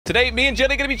Today, me and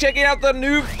Jelly are going to be checking out the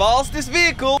new fastest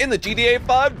vehicle in the GTA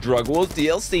 5 Drug Wars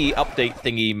DLC update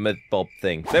thingy bob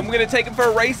thing. Then we're going to take them for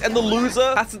a race, and the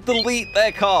loser has to delete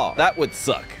their car. That would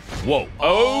suck. Whoa.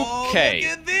 Okay.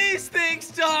 Look at these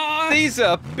things, Josh. These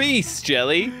are beasts,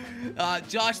 Jelly.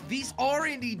 Josh, these are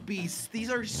indeed beasts. These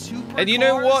are supercars. And you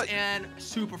know what? And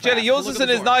super fast. Jelly, yours isn't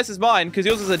as nice as mine because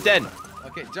yours is a dent.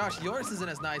 Okay, Josh, yours isn't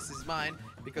as nice as mine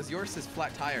because yours is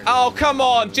flat tires. Oh, come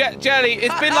on, Jelly.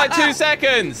 It's been like 2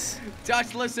 seconds.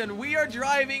 Josh, listen, we are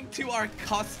driving to our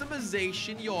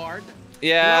customization yard.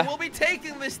 Yeah. Where we'll be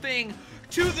taking this thing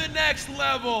to the next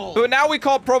level. But now we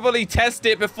can't properly test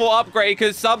it before upgrade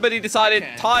because somebody decided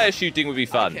tire shooting would be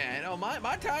fun. Okay, no, my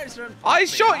tires are... I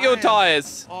shot your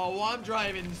tires. Oh, well, I'm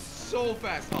driving so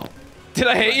fast. Oh. Did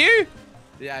I hit you?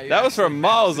 Yeah, that was from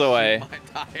miles away.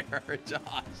 My tire, Josh.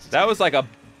 That was like a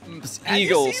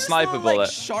eagle sniper bullet.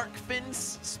 Like shark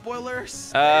fins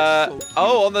spoilers?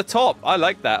 Oh, on the top. I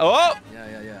like that. Oh!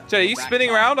 Yeah. Jay, are you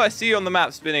spinning around? I see you on the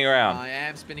map spinning around. I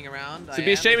am spinning around. It'd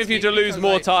be a shame if you to lose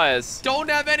more tires. Don't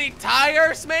have any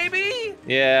tires, maybe?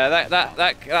 Yeah,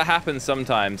 that happens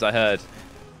sometimes, I heard.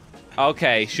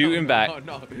 Okay, shooting back.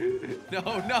 No.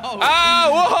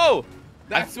 Oh, whoa!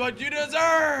 That's what you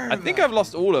deserve. I think I've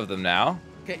lost all of them now.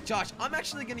 Okay, Josh, I'm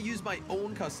actually going to use my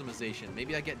own customization.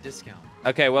 Maybe I get discount.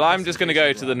 Okay, well, I'm just going to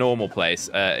go to the normal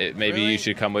place. Maybe you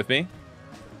should come with me.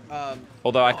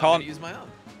 Although I can't. I'm gonna use my own.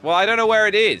 Well, I don't know where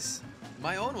it is.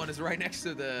 My own one is right next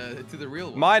to the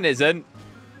real one. Mine isn't.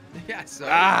 Yeah, so.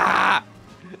 Ah!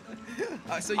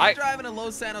 So you're driving a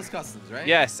Los Santos Customs, right?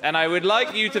 Yes, and I would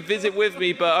like you to visit with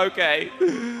me, but okay.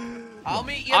 I'll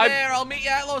meet you there. I'll meet you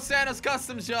at Los Santos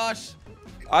Customs, Josh.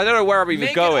 I don't know where I'm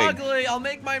even going. Make it ugly. I'll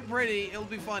make mine pretty. It'll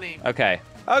be funny. Okay.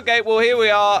 Okay, well, here we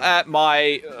are at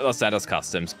my Los Santos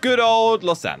Customs. Good old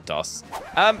Los Santos.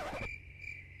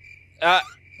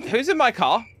 Who's in my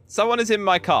car? Someone is in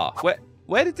my car.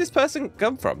 Where did this person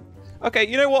come from? Okay,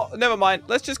 you know what? Never mind.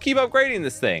 Let's just keep upgrading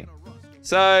this thing.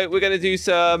 So we're going to do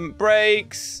some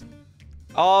brakes,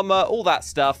 armor, all that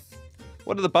stuff.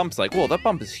 What are the bumps like? Whoa, that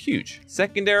bump is huge.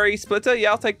 Secondary splitter.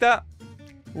 Yeah, I'll take that.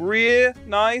 Rear,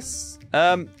 nice.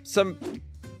 Some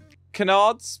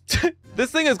canards.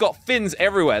 This thing has got fins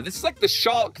everywhere. This is like the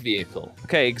shark vehicle.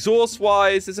 Okay,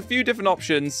 exhaust-wise, there's a few different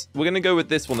options. We're going to go with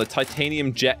this one, the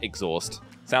titanium jet exhaust.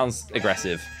 Sounds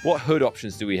aggressive. What hood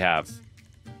options do we have?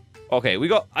 Okay,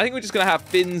 I think we're just going to have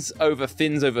fins over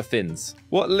fins over fins.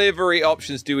 What livery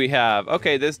options do we have?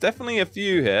 Okay, there's definitely a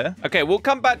few here. Okay, we'll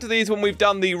come back to these when we've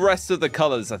done the rest of the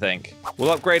colors, I think.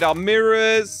 We'll upgrade our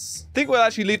mirrors. I think we'll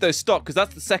actually leave those stock because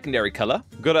that's the secondary color.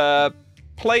 We've got a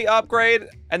plate upgrade.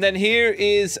 And then here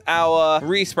is our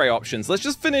respray options. Let's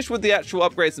just finish with the actual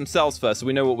upgrades themselves first so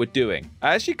we know what we're doing.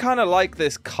 I actually kind of like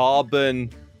this carbon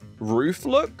roof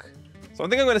look. So I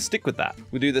think I'm going to stick with that.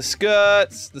 We do the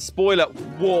skirts, the spoiler.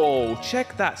 Whoa,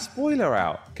 check that spoiler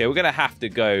out. Okay, we're going to have to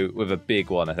go with a big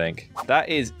one, I think. That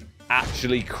is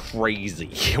actually crazy.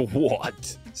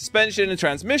 What? Suspension and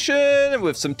transmission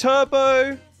with some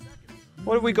turbo.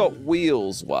 What have we got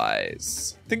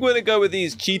wheels-wise? I think we're going to go with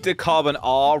these Cheetah Carbon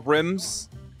R rims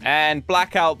and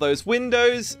black out those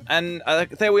windows. And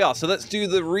there we are. So let's do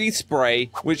the respray,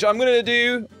 which I'm going to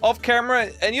do off camera,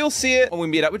 and you'll see it when we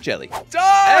meet up with Jelly.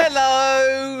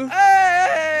 Hello!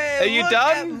 Hey! Are you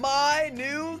done? At my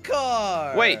new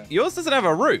car. Wait, yours doesn't have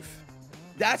a roof.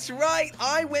 That's right.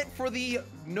 I went for the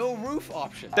no roof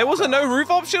option. There was a no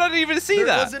roof option? I didn't even see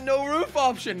that. There was a no roof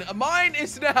option. Mine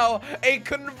is now a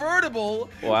convertible.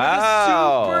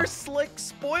 Wow. With a super slick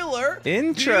spoiler.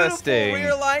 Interesting. Beautiful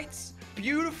rear lights.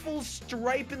 Beautiful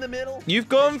stripe in the middle. You've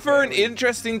gone for an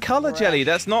interesting color, Jelly.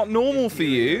 That's not normal for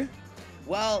you.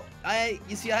 Well,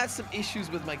 you see, I had some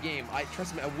issues with my game.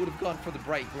 Trust me, I would have gone for the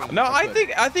bright green. No, I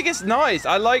think it's nice.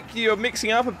 I like you're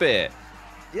mixing up a bit.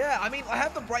 Yeah, I mean, I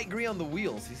have the bright green on the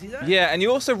wheels. You see that? Yeah, and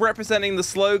you're also representing the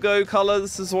Slogo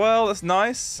colors as well. That's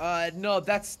nice. No,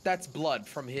 that's blood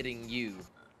from hitting you.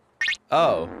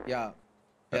 Oh. Yeah,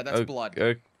 that's blood.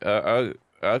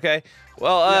 Okay.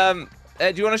 Well,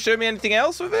 do you want to show me anything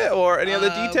else with it, or any other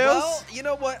details? Well, you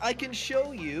know what? I can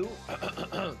show you.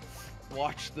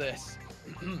 Watch this.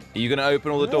 Are you gonna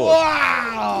open all the doors?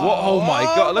 Wow! What? Oh my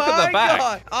God! Look at the back.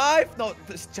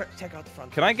 Check out the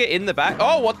front. Can I get in the back?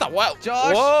 Oh, what the? Wow!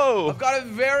 Josh, whoa! I've got a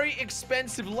very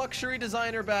expensive luxury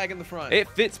designer bag in the front. It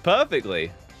fits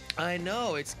perfectly. I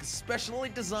know. It's specially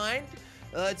designed.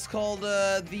 It's called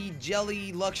the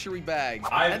Jelly luxury bag.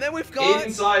 And then we've got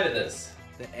inside of this.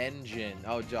 The engine.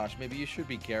 Oh, Josh, maybe you should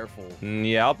be careful.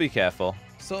 Yeah, I'll be careful.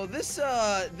 So this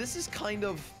is kind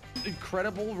of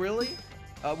incredible, really.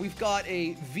 We've got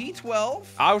a V12.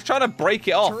 I was trying to break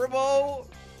it off. Turbo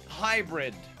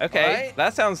hybrid. Okay, right?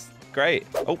 that sounds great.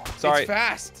 Oh, sorry. It's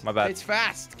fast. My bad. It's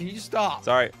fast. Can you just stop?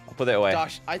 Sorry, I'll put it away.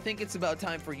 Josh, I think it's about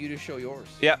time for you to show yours.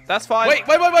 Yeah, that's fine. Wait.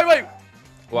 What?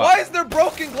 Why is there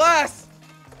broken glass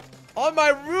on my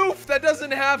roof that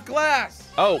doesn't have glass?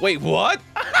 Oh, wait, what?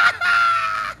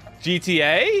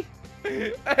 GTA?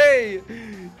 Hey,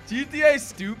 GTA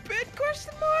stupid?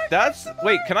 Question mark? That's... Question mark?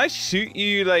 Wait, can I shoot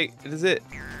you, like... Is it...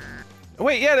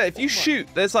 Wait, yeah, if you shoot,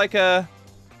 there's like a...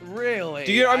 Really?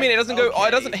 Do you know what I mean? It doesn't go... okay. Oh,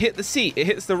 it doesn't hit the seat. It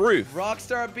hits the roof.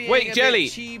 Rockstar being Wait, a Jelly.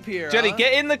 bit cheap here, Jelly, huh?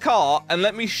 get in the car and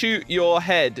let me shoot your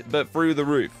head, but through the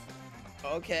roof.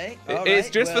 Okay. It's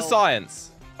just for science.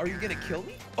 Are you gonna kill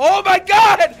me? Oh my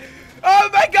god! Oh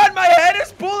my god, my head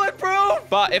is bulletproof!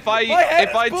 But if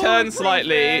I turn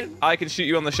slightly, man, I can shoot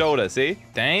you on the shoulder, see?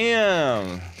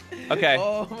 Damn. Okay. Oh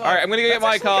all right, I'm gonna go get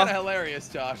my car. That's hilarious,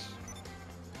 Josh.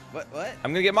 What?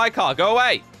 I'm gonna get my car. Go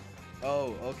away.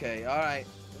 Oh, okay. All right.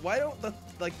 Why don't the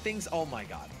things? Oh my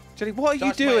god. Jelly, what are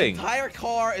Josh, you doing? My entire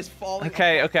car is falling.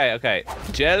 Okay.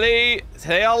 Jelly,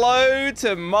 say hello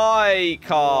to my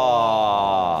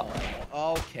car.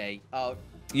 Okay.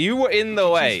 You were in the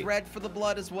way. Choose red for the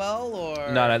blood as well,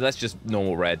 or? No, that's just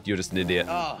normal red. You're just an idiot.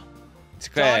 Oh.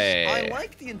 Okay. Josh, I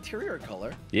like the interior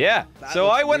color. Yeah. That So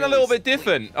I looks went a really little bit sweet.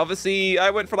 different. Obviously, I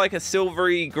went for like a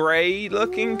silvery gray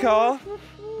looking car.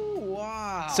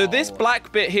 Wow. So this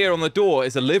black bit here on the door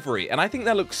is a livery, and I think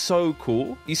that looks so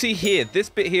cool. You see here, this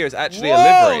bit here is actually a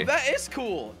livery. That is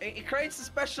cool. It creates a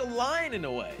special line in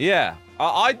a way. Yeah.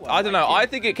 I don't know. like it. I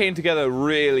think it came together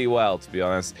really well, to be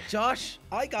honest. Josh,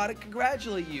 I gotta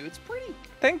congratulate you. It's pretty.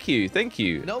 Thank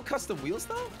you. No custom wheels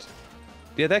though?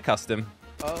 Yeah, they're custom.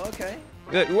 Oh, okay.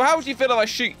 How would you feel if I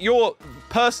shoot your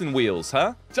person wheels,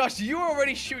 huh? Josh, you were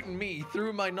already shooting me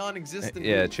through my non-existent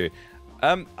Yeah, roof. true.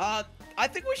 I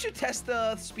think we should test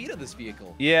the speed of this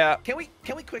vehicle. Yeah. Can we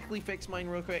quickly fix mine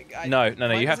real quick? No.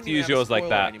 mine You have doesn't to even use have a yours like spoiler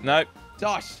that. anymore. Nope.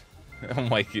 Josh, Oh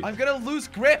my god. I'm gonna lose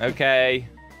grip. Okay.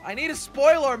 I need a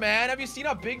spoiler, man. Have you seen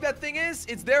how big that thing is?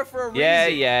 It's there for a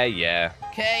reason. Yeah.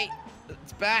 Okay,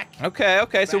 it's back.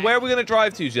 Okay. So where are we gonna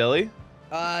drive to, Jelly?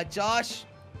 Josh,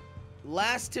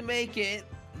 last to make it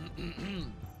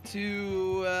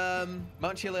to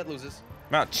Mount Chiliad loses.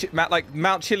 Mount Chiliad.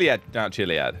 Mount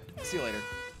Chiliad. See you later.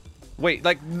 Wait,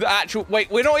 like the actual. Wait,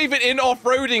 we're not even in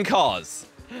off-roading cars.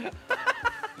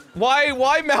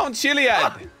 Why Mount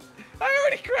Chiliad? I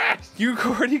already crashed. You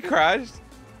already crashed.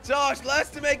 Josh,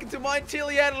 last to make it to Mount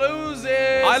Chiliad loses.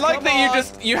 I like Come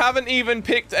that on. you haven't even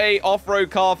picked a off-road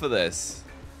car for this.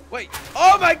 Wait.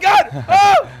 Oh my God.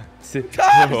 Oh.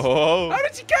 Josh, Oh. how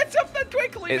did you catch up that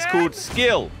quickly, It's man? called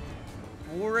skill.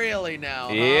 Really now?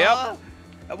 Yep. Huh?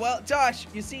 Well, Josh,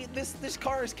 you see, this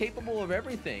car is capable of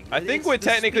everything. I think It's we're the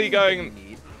technically speed that going you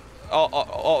need.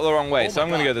 the wrong way, Oh so my I'm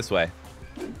gonna God. go this way.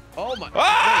 Oh my.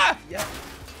 Ah! Wait, yeah.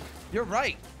 You're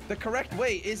right. The correct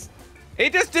way is.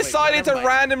 It just decided never to mind.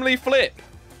 randomly flip.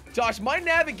 Josh, my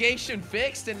navigation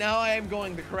fixed, and now I am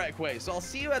going the correct way. So I'll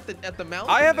see you at the mountain.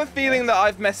 I have a feeling that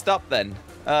I've messed up then.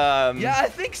 Yeah, I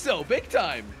think so. Big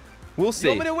time. We'll You see.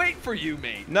 want me to wait for you,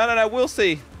 mate? No, we'll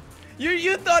see.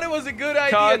 You thought it was a good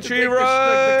idea Country to take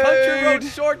the country road road.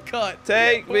 shortcut.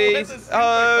 Take with me a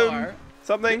supercar. home.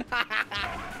 Something.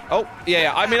 Oh,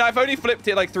 yeah. I mean, I've only flipped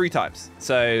it like 3 times.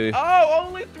 So Oh,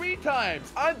 only 3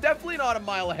 times. I'm definitely not a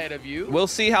mile ahead of you. we'll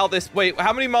see how this... Wait,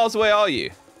 how many miles away are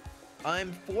you?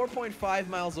 I'm 4.5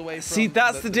 miles away from See,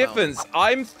 that's the difference. mountain.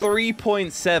 I'm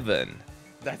 3.7.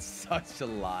 That's such a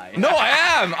lie. No,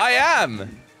 I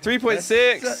am.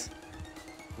 3.6.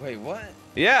 Wait, what?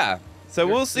 Yeah. So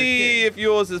You're we'll see kidding. if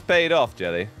yours has paid off,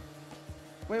 Jelly.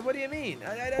 Wait, what do you mean?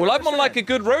 I don't Well, I'm on like a understand.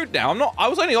 good road now. I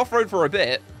was only off-road for a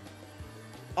bit.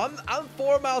 I'm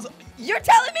 4 miles. You're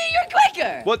telling me you're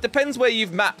quicker! Well, it depends where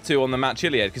you've mapped to on the Mount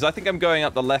Chiliad, because I think I'm going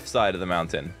up the left side of the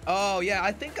mountain. Oh yeah,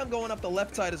 I think I'm going up the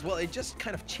left side as well. It just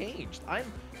kind of changed.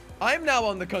 I'm now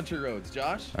on the country roads,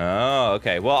 Josh. Oh,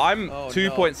 okay. Well, I'm Oh,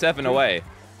 2.7 no. away.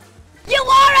 You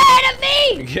are ahead of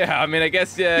me! Yeah, I mean, I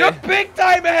guess You're big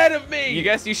time ahead of me. you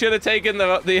guess you should have taken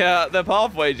the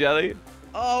pathway, Jelly.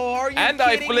 Oh, are you And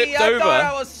I kidding flipped me? I over. thought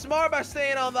I was smart by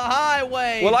staying on the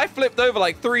highway. Well, I flipped over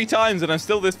like 3 times, and I'm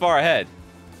still this far ahead.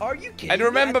 Are you kidding? And me?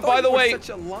 remember, I thought by you the were way, such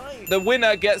a lion. The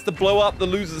winner gets to blow up the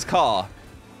loser's car.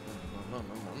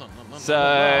 So-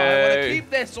 I want to keep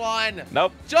this one.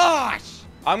 Nope. Josh.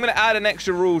 I'm gonna add an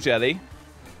extra rule, Jelly.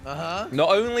 Uh-huh. Not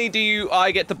only do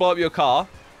I get to blow up your car,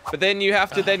 but then you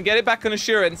have to then get it back on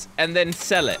assurance and then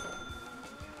sell it.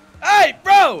 Hey,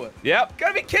 bro. Yep.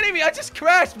 Gotta be kidding me. I just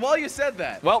crashed while you said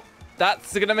that. Well,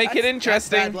 that's gonna make it That's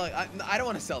interesting. bad luck. I don't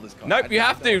want to sell this car. Nope, you I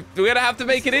have to. don't. We're gonna have to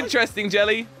make it This is like- interesting,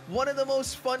 Jelly. One of the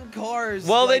most fun cars.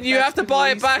 Well, like, then you that's have to been buy it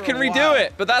released back for and a redo while.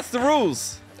 it. But that's the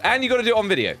rules. And you got to do it on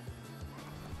video.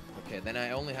 Okay, then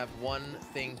I only have one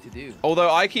thing to do.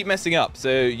 Although I keep messing up,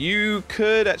 so you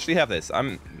could actually have this.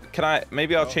 Can I?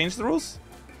 Maybe I'll change the rules.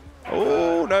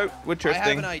 Oh no, we're drifting. I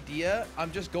have an idea.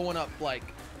 I'm just going up like.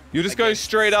 You're just going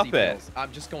straight up it.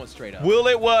 I'm just going straight up. Will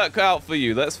it work out for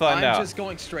you? Let's find out. I'm just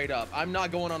going straight up. I'm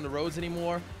not going on the roads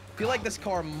anymore. I feel like this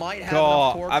car might have enough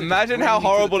God, torque to imagine bring how me to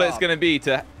the horrible it's top. going to be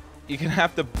to. You can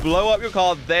have to blow up your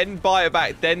car, then buy it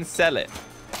back, then sell it.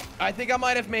 I think I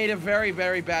might have made a very,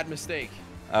 very bad mistake.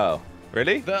 Oh,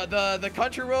 really? The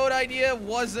country road idea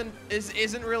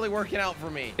isn't really working out for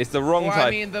me. It's the wrong or, type.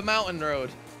 I mean, the mountain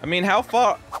road. I mean, how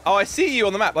far? Oh, I see you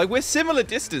on the map. Like, we're similar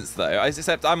distance, though,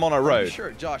 except I'm on a road.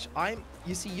 Sure, Josh.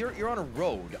 You see, you're on a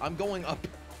road. I'm going up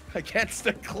against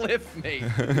a cliff, mate.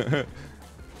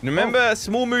 Remember,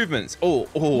 small movements. Oh.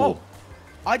 Whoa.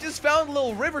 I just found a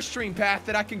little river stream path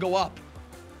that I can go up.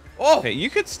 Oh. Okay, you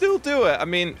could still do it. I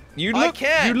mean, you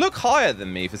look higher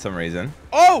than me for some reason.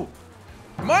 Oh.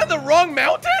 Am I on the wrong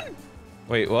mountain?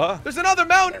 Wait, what? There's another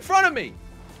mountain in front of me.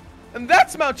 And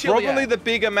that's Mount Chiliad. Probably the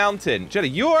bigger mountain. Jelly,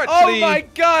 you're actually... Oh my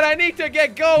God, I need to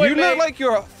get going, You look like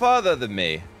you're further than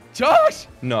me. Josh!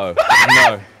 No.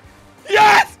 No.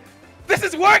 Yes! This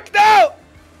has worked out!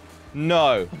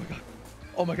 No.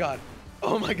 Oh my God.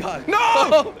 Oh my God. No!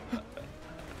 Oh.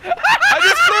 I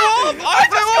just flew off! I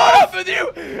just got up with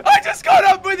you! I just got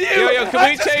up with you! Yo,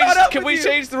 can we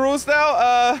change the rules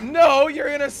now? No, you're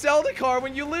gonna sell the car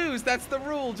when you lose. That's the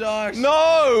rule, Josh.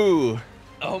 No!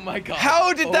 Oh my God.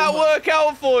 How did that work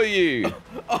out for you?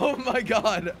 Oh my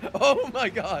God. Oh my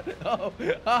God. Oh.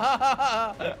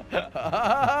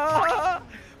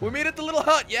 We meet at the little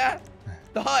hut, yeah?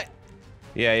 The hut.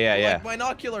 Yeah. Like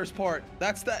binoculars part.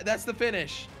 That's the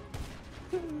finish.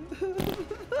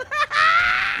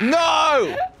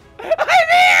 No! I'm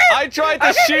here! I tried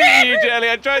to shoot you, Jelly.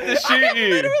 I tried to shoot I'm you.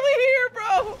 literally here,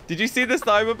 bro. Did you see the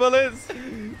sniper bullets?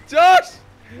 Josh,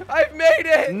 I've made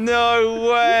it.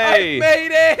 No way. I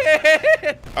made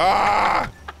it. Ah!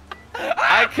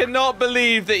 I cannot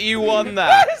believe that you won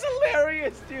That that. is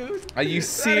hilarious, dude. Are you That is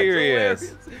serious?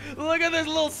 hilarious. Look at this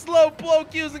little slow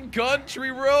bloke using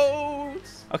country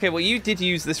roads. Okay, well, you did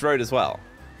use this road as well.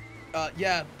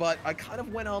 Yeah, but I kind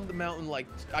of went on the mountain like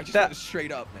I just went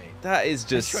straight up, mate. That is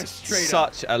just Straight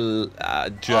such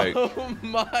a joke. Oh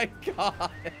my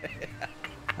God.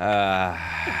 Uh,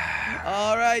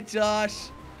 All right, Josh.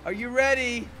 Are you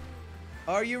ready?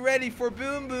 Are you ready for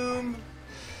boom boom?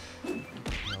 No.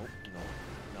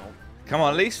 come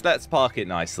on, at least let's park it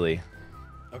nicely.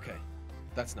 Okay.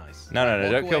 That's nice. No, Walk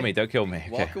don't kill away. me. Don't kill me. Okay.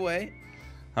 Walk away.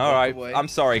 All right. away. I'm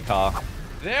sorry, car.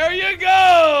 There you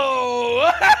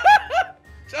go.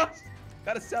 Just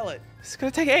gotta sell it. It's gonna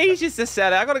take ages to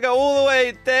sell it. I gotta go all the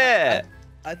way there.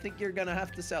 I think you're gonna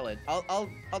have to sell it. I'll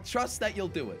trust that you'll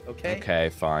do it. Okay. Okay,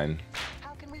 fine.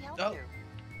 How can we help Oh. you?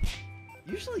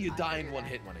 Usually you die in one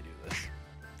hit when I do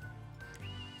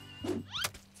this.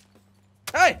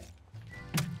 Hey!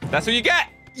 That's what you get.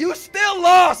 You still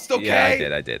lost, okay?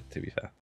 Yeah, I did. To be fair.